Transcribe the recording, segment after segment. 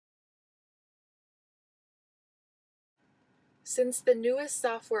Since the newest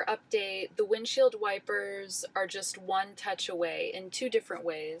software update, the windshield wipers are just one touch away in two different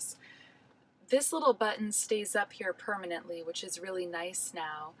ways. This little button stays up here permanently, which is really nice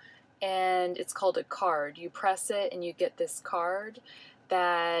now, and it's called a card. You press it and you get this card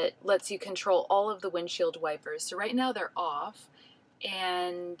that lets you control all of the windshield wipers. So right now they're off,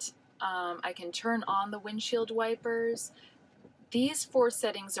 and I can turn on the windshield wipers. These four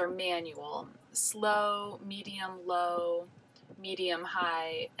settings are manual: slow, medium, low, medium,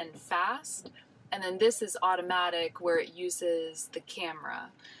 high, and fast. And then this is automatic, where it uses the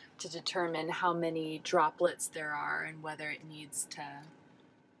camera to determine how many droplets there are and whether it needs to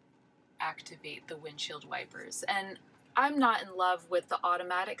activate the windshield wipers. And I'm not in love with the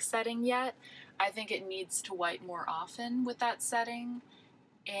automatic setting yet. I think it needs to wipe more often with that setting,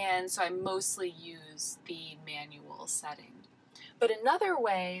 and so I mostly use the manual setting. But another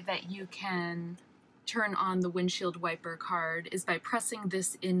way that you can turn on the windshield wiper card is by pressing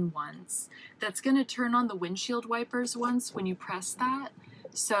this in once. That's going to turn on the windshield wipers once when you press that.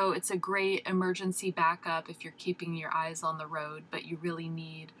 So it's a great emergency backup if you're keeping your eyes on the road, but you really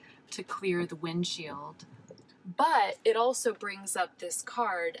need to clear the windshield. But it also brings up this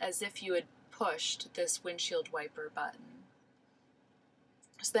card as if you had pushed this windshield wiper button.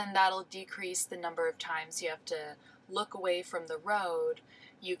 So then that'll decrease the number of times you have to look away from the road.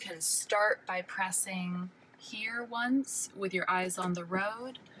 You can start by pressing here once with your eyes on the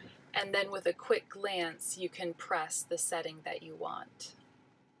road, and then with a quick glance you can press the setting that you want.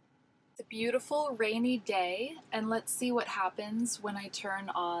 It's a beautiful rainy day, and let's see what happens when I turn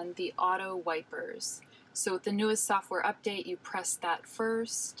on the auto wipers. So with the newest software update, you press that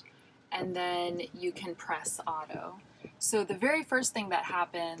first, and then you can press auto. So the very first thing that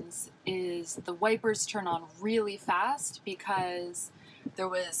happens is the wipers turn on really fast because there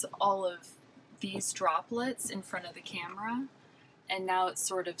was all of these droplets in front of the camera, and now it's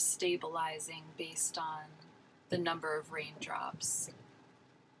sort of stabilizing based on the number of raindrops.